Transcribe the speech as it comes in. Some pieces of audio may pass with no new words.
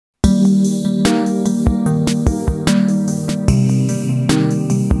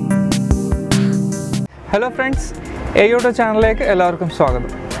Hello friends, AOTO ചാനലിലേക്ക് എല്ലാവർക്കും സ്വാഗതം.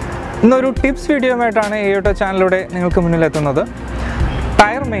 ഇന്നൊരു ടിപ്സ് വീഡിയോയുമായിട്ടാണ് AOTO ചാനലിലൂടെ നിങ്ങൾക്ക് മുന്നിലെത്തുന്നത്.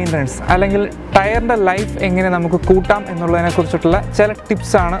 ടയർ മെയിൻ്റനൻസ് അല്ലെങ്കിൽ ടയറിൻ്റെ ലൈഫ് എങ്ങനെ നമുക്ക് കൂട്ടാം എന്നുള്ളതിനെക്കുറിച്ചിട്ടുള്ള ചില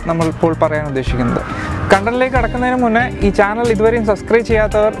ടിപ്സാണ് നമ്മളിപ്പോൾ പറയാൻ ഉദ്ദേശിക്കുന്നത്. കണ്ടന്റിലേക്ക് കടക്കുന്നതിന് മുന്നേ ഈ ചാനൽ ഇതുവരെയും സബ്സ്ക്രൈബ്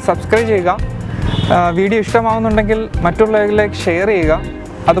ചെയ്യാത്തവർ സബ്സ്ക്രൈബ് ചെയ്യുക. വീഡിയോ ഇഷ്ടമാവുന്നുണ്ടെങ്കിൽ മറ്റുള്ളവരിലേക്ക് ഷെയർ ചെയ്യുക.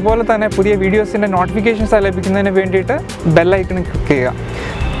 അതുപോലെ തന്നെ പുതിയ വീഡിയോസിൻ്റെ നോട്ടിഫിക്കേഷൻസ് ലഭിക്കുന്നതിന് വേണ്ടിയിട്ട് ബെല്ലൈക്കണിൽ ക്ലിക്ക് ചെയ്യുക.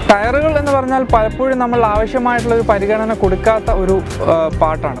 ടയറുകൾ എന്ന് പറഞ്ഞാൽ പലപ്പോഴും നമ്മൾ ആവശ്യമായിട്ടുള്ളൊരു പരിഗണന കൊടുക്കാത്ത ഒരു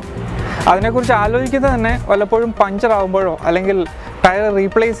പാർട്ടാണ്. അതിനെക്കുറിച്ച് ആലോചിക്കുന്നത് തന്നെ വല്ലപ്പോഴും പഞ്ചർ ആകുമ്പോഴോ അല്ലെങ്കിൽ ടയർ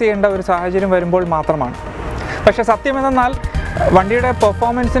റീപ്ലേസ് ചെയ്യേണ്ട ഒരു സാഹചര്യം വരുമ്പോൾ മാത്രമാണ്. പക്ഷേ സത്യമെന്നാൽ വണ്ടിയുടെ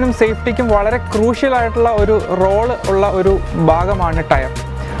പെർഫോമൻസിനും സേഫ്റ്റിക്കും വളരെ ക്രൂഷ്യലായിട്ടുള്ള ഒരു റോള് ഉള്ള ഒരു ഭാഗമാണ് ടയർ.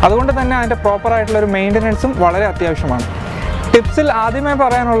 അതുകൊണ്ട് തന്നെ അതിൻ്റെ പ്രോപ്പറായിട്ടുള്ളൊരു മെയിൻ്റനൻസും വളരെ അത്യാവശ്യമാണ്. ടിപ്സിൽ ആദ്യമായി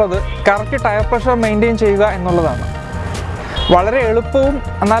പറയാനുള്ളത് കറക്റ്റ് ടയർ പ്രഷർ മെയിൻറ്റെയിൻ ചെയ്യുക എന്നുള്ളതാണ്. വളരെ എളുപ്പവും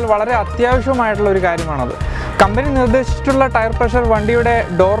എന്നാൽ വളരെ അത്യാവശ്യവുമായിട്ടുള്ള ഒരു കാര്യമാണത്. കമ്പനി നിർദ്ദേശിച്ചിട്ടുള്ള ടയർ പ്രഷർ വണ്ടിയുടെ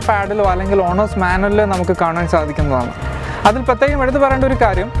ഡോർ പാഡിലോ അല്ലെങ്കിൽ ഓണേഴ്സ് മാനുവലിലോ നമുക്ക് കാണാൻ സാധിക്കുന്നതാണ്. അതിൽ പ്രത്യേകം എടുത്തു പറയേണ്ട ഒരു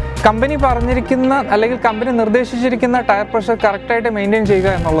കാര്യം, കമ്പനി പറഞ്ഞിരിക്കുന്ന അല്ലെങ്കിൽ കമ്പനി നിർദ്ദേശിച്ചിരിക്കുന്ന ടയർ പ്രഷർ കറക്റ്റായിട്ട് മെയിൻറ്റെയിൻ ചെയ്യുക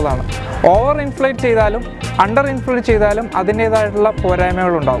എന്നുള്ളതാണ്. ഓവർ ഇൻഫ്ലേറ്റ് ചെയ്താലും അണ്ടർ ഇൻഫ്ലേറ്റ് ചെയ്താലും അതിൻ്റേതായിട്ടുള്ള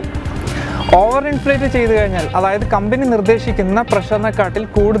പോരായ്മകളുണ്ടാവും. ഓവർ ഇൻഫ്ലേറ്റ് ചെയ്ത് കഴിഞ്ഞാൽ, അതായത് കമ്പനി നിർദ്ദേശിക്കുന്ന പ്രഷറിനെക്കാട്ടിൽ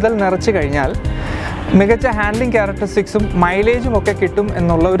കൂടുതൽ നിറച്ച് കഴിഞ്ഞാൽ മികച്ച ഹാൻഡ്ലിംഗ് ക്യാരക്ടറിസ്റ്റിക്സും മൈലേജും ഒക്കെ കിട്ടും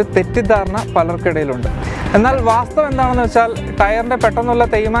എന്നുള്ള ഒരു തെറ്റിദ്ധാരണ പലർക്കിടയിലുണ്ട്. എന്നാൽ വാസ്തവം എന്താണെന്ന് വെച്ചാൽ ടയറിൻ്റെ പെട്ടെന്നുള്ള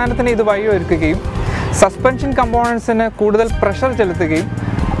തേയ്മാനത്തിന് ഇത് വഴിയൊരുക്കുകയും സസ്പെൻഷൻ കമ്പോണൻസിന് കൂടുതൽ പ്രഷർ ചെലുത്തുകയും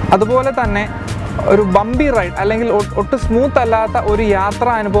അതുപോലെ തന്നെ ഒരു ബമ്പി റൈഡ് അല്ലെങ്കിൽ ഒട്ടും സ്മൂത്ത് അല്ലാത്ത ഒരു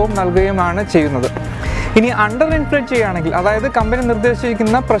യാത്രാ അനുഭവം നൽകുകയുമാണ് ചെയ്യുന്നത്. ഇനി അണ്ടർ ഇൻഫ്ലേറ്റ് ചെയ്യുകയാണെങ്കിൽ, അതായത് കമ്പനി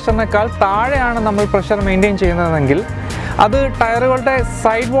നിർദ്ദേശിക്കുന്ന പ്രഷറിനേക്കാൾ താഴെയാണ് നമ്മൾ പ്രഷർ മെയിൻറ്റെയിൻ ചെയ്യുന്നതെങ്കിൽ അത് ടയറുകളുടെ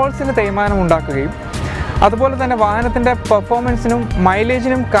സൈഡ് വാൾസിന് തേയ്മാനം ഉണ്ടാക്കുകയും അതുപോലെ തന്നെ വാഹനത്തിൻ്റെ പെർഫോമൻസിനും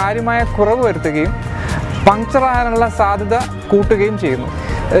മൈലേജിനും കാര്യമായ കുറവ് വരുത്തുകയും പങ്ക്ചറാകാനുള്ള സാധ്യത കൂട്ടുകയും ചെയ്യുന്നു.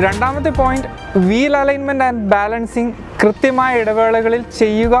 രണ്ടാമത്തെ point, wheel alignment and balancing കൃത്യമായ ഇടവേളകളിൽ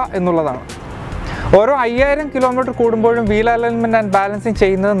ചെയ്യുക എന്നുള്ളതാണ്. ഓരോ 5000 കിലോമീറ്റർ കൂടുമ്പോഴും വീൽ അലൈൻമെൻറ്റ് ആൻഡ് ബാലൻസിങ്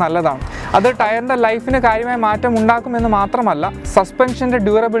ചെയ്യുന്നത് നല്ലതാണ്. അത് ടയറിൻ്റെ ലൈഫിന് കാര്യമായ മാറ്റം ഉണ്ടാക്കുമെന്ന് മാത്രമല്ല, സസ്പെൻഷൻ്റെ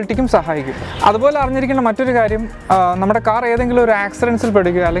ഡ്യൂറബിലിറ്റിക്കും സഹായിക്കും. അതുപോലെ അറിഞ്ഞിരിക്കേണ്ട മറ്റൊരു കാര്യം, നമ്മുടെ കാർ ഏതെങ്കിലും ഒരു ആക്സിഡൻസിൽ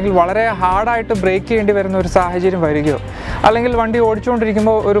പെടുകയോ അല്ലെങ്കിൽ വളരെ ഹാർഡായിട്ട് ബ്രേക്ക് ചെയ്യേണ്ടി വരുന്ന ഒരു സാഹചര്യം വരികയോ അല്ലെങ്കിൽ വണ്ടി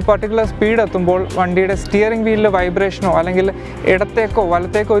ഓടിച്ചുകൊണ്ടിരിക്കുമ്പോൾ ഒരു പർട്ടിക്കുലർ സ്പീഡ് എത്തുമ്പോൾ വണ്ടിയുടെ സ്റ്റിയറിംഗ് വീലിൽ വൈബ്രേഷനോ അല്ലെങ്കിൽ ഇടത്തേക്കോ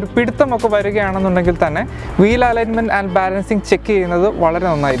വലത്തേക്കോ ഒരു പിടുത്തമൊക്കെ വരികയാണെന്നുണ്ടെങ്കിൽ തന്നെ wheel alignment and balancing check ചെയ്യുന്നത് വളരെ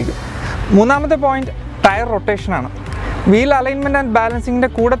നന്നായിരിക്കും. മൂന്നാമത്തെ point tyre റൊട്ടേഷനാണ്. Wheel alignment and ബാലൻസിങ്ങിൻ്റെ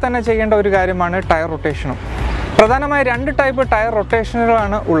കൂടെ തന്നെ ചെയ്യേണ്ട ഒരു കാര്യമാണ് ടയർ റൊട്ടേഷനും. പ്രധാനമായി 2 ടൈപ്പ് ടയർ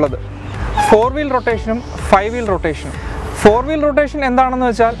റൊട്ടേഷനുകളാണ് ഉള്ളത്: 4 വീൽ റൊട്ടേഷനും 5 വീൽ റൊട്ടേഷനും. 4 വീൽ റൊട്ടേഷൻ എന്താണെന്ന്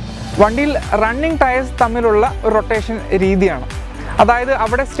വെച്ചാൽ വണ്ടിയിൽ റണ്ണിങ് ടയേഴ്സ് തമ്മിലുള്ള ഒരു റൊട്ടേഷൻ രീതിയാണ്. അതായത്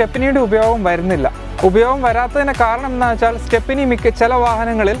അവിടെ സ്റ്റെപ്പിനിയുടെ ഉപയോഗം വരുന്നില്ല. ഉപയോഗം വരാത്തതിന് കാരണം എന്താണെന്ന് വെച്ചാൽ സ്റ്റെപ്പിനി ചില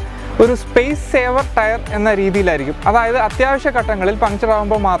വാഹനങ്ങളിൽ ഒരു സ്പേസ് സേവർ ടയർ എന്ന രീതിയിലായിരിക്കും. അതായത് അത്യാവശ്യ ഘട്ടങ്ങളിൽ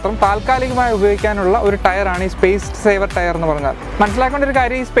പങ്ക്ചറാകുമ്പോൾ മാത്രം താൽക്കാലികമായി ഉപയോഗിക്കാനുള്ള ഒരു ടയറാണ് ഈ സ്പേസ് സേവർ ടയർ എന്ന് പറഞ്ഞാൽ. മനസ്സിലാക്കേണ്ട ഒരു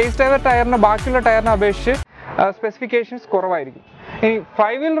കാര്യം, ഈ സ്പേസ് സേവർ ടയറിന് ബാക്കിയുള്ള ടയറിനെ അപേക്ഷിച്ച് സ്പെസിഫിക്കേഷൻസ് കുറവായിരിക്കും. ഇനി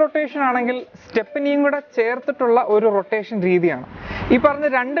 5 വീൽ റൊട്ടേഷൻ ആണെങ്കിൽ സ്റ്റെപ്പിനിയും കൂടെ ചേർത്തിട്ടുള്ള ഒരു റൊട്ടേഷൻ രീതിയാണ്. ഈ പറഞ്ഞ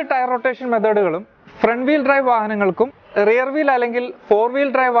 2 tyre rotation മെത്തേഡുകളും front wheel drive വാഹനങ്ങൾക്കും റിയർ വീൽ അല്ലെങ്കിൽ 4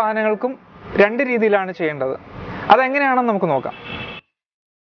 വീൽ ഡ്രൈവ് വാഹനങ്ങൾക്കും 2 രീതിയിലാണ് ചെയ്യേണ്ടത്. അതെങ്ങനെയാണെന്ന് നമുക്ക് നോക്കാം.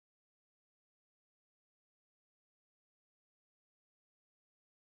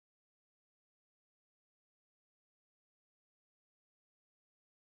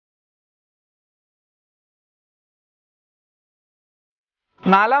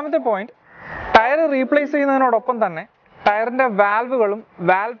 നാലാമത്തെ പോയിന്റ്, ടയർ റീപ്ലേസ് ചെയ്യുന്നതിനോടൊപ്പം തന്നെ ടയറിൻ്റെ വാൽവുകളും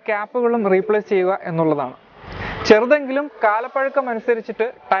വാൽവ് ക്യാപ്പുകളും റീപ്ലേസ് ചെയ്യുക എന്നുള്ളതാണ്. ചെറുതെങ്കിലും കാലപ്പഴക്കം അനുസരിച്ചിട്ട്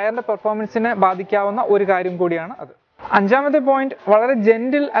ടയറിൻ്റെ പെർഫോമൻസിനെ ബാധിക്കാവുന്ന ഒരു കാര്യം കൂടിയാണ് അത്. അഞ്ചാമത്തെ പോയിന്റ്, വളരെ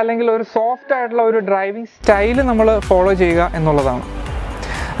ജെന്റിൽ അല്ലെങ്കിൽ ഒരു സോഫ്റ്റ് ആയിട്ടുള്ള ഒരു ഡ്രൈവിംഗ് സ്റ്റൈല് നമ്മൾ ഫോളോ ചെയ്യുക എന്നുള്ളതാണ്.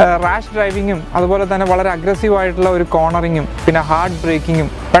 റാഷ് ഡ്രൈവിങ്ങും അതുപോലെ തന്നെ വളരെ അഗ്രസീവായിട്ടുള്ള ഒരു കോർണറിങ്ങും പിന്നെ ഹാർഡ് ബ്രേക്കിങ്ങും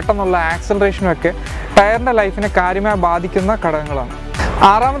പെട്ടെന്നുള്ള ആക്സലറേഷനും ഒക്കെ ടയറിൻ്റെ ലൈഫിനെ കാര്യമായി ബാധിക്കുന്ന ഘടകങ്ങളാണ്.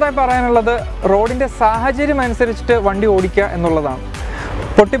 ആറാമതായി പറയാനുള്ളത്, റോഡിൻ്റെ സാഹചര്യം അനുസരിച്ചിട്ട് വണ്ടി ഓടിക്കുക എന്നുള്ളതാണ്.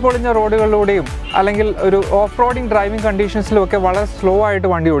 പൊട്ടിപ്പൊളിഞ്ഞ റോഡുകളിലൂടെയും അല്ലെങ്കിൽ ഒരു ഓഫ് റോഡിങ് ഡ്രൈവിംഗ് കണ്ടീഷൻസിലും ഒക്കെ വളരെ സ്ലോ ആയിട്ട്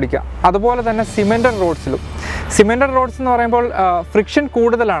വണ്ടി ഓടിക്കുക. അതുപോലെ തന്നെ സിമെൻറ്റഡ് റോഡ്സിലും. സിമെൻറ്റഡ് റോഡ്സ് എന്ന് പറയുമ്പോൾ ഫ്രിക്ഷൻ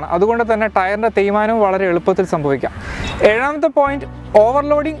കൂടുതലാണ്. അതുകൊണ്ട് തന്നെ ടയറിൻ്റെ തേയ്മാനവും വളരെ എളുപ്പത്തിൽ സംഭവിക്കാം. ഏഴാമത്തെ പോയിന്റ്,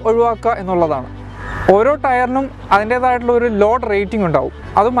 ഓവർലോഡിങ് ഒഴിവാക്കുക എന്നുള്ളതാണ്. ഓരോ ടയറിനും അതിൻ്റേതായിട്ടുള്ള ഒരു ലോഡ് റേറ്റിംഗ് ഉണ്ടാവും.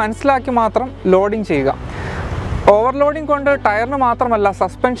 അത് മനസ്സിലാക്കി മാത്രം ലോഡിങ് ചെയ്യുക. ഓവർലോഡിങ് കൊണ്ട് ടയറിന് മാത്രമല്ല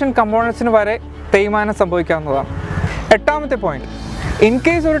സസ്പെൻഷൻ കമ്പോണൻസിന് വരെ തേയ്മാനം സംഭവിക്കാവുന്നതാണ്. എട്ടാമത്തെ പോയിന്റ്, ഇൻ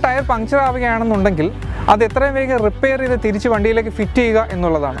കേസ് ഒരു ടയർ പങ്ക്ചർ ആവുകയാണെന്നുണ്ടെങ്കിൽ അത് എത്രയും വേഗം റിപ്പയർ ചെയ്ത് തിരിച്ച് വണ്ടിയിലേക്ക് ഫിറ്റ് ചെയ്യുക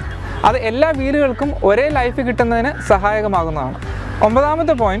എന്നുള്ളതാണ്. അത് എല്ലാ വീലുകൾക്കും ഒരേ ലൈഫ് കിട്ടുന്നതിന് സഹായകമാകുന്നതാണ്.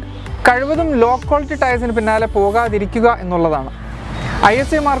 9ാമത്തെ പോയിന്റ്, കഴിവതും ലോ ക്വാളിറ്റി ടയർസിന് പിന്നാലെ പോകാതിരിക്കുക എന്നുള്ളതാണ്.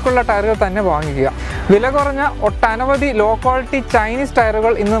 ISA മാർക്കുള്ള ടയറുകൾ തന്നെ വാങ്ങിക്കുക. വില കുറഞ്ഞ ഒട്ടനവധി ലോ ക്വാളിറ്റി ചൈനീസ്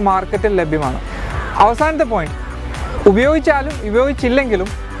ടയറുകൾ ഇന്ന് മാർക്കറ്റിൽ ലഭ്യമാണ്. അവസാനത്തെ പോയിന്റ്, ഉപയോഗിച്ചാലും ഉപയോഗിച്ചില്ലെങ്കിലും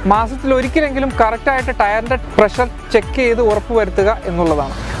മാസത്തിൽ ഒരിക്കലെങ്കിലും കറക്റ്റായിട്ട് ടയറിൻ്റെ പ്രഷർ ചെക്ക് ചെയ്ത് ഉറപ്പുവരുത്തുക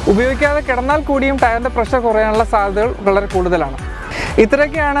എന്നുള്ളതാണ്. ഉപയോഗിക്കാതെ കിടന്നാൽ കൂടിയും ടയറിൻ്റെ പ്രഷർ കുറയാനുള്ള സാധ്യതകൾ വളരെ കൂടുതലാണ്.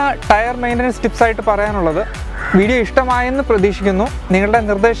 ഇത്രയൊക്കെയാണ് ടയർ മെയിൻ്റനൻസ് ടിപ്സായിട്ട് പറയാനുള്ളത്. വീഡിയോ ഇഷ്ടമായെന്ന് പ്രതീക്ഷിക്കുന്നു. നിങ്ങളുടെ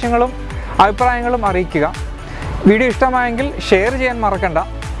നിർദ്ദേശങ്ങളും അഭിപ്രായങ്ങളും അറിയിക്കുക. വീഡിയോ ഇഷ്ടമായെങ്കിൽ ഷെയർ ചെയ്യാൻ മറക്കണ്ട.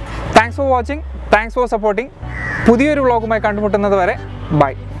 Thanks for watching, thanks for supporting. പുതിയൊരു വ്ളോഗുമായി കണ്ടുമുട്ടുന്നത് വരെ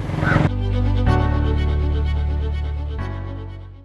ബൈ.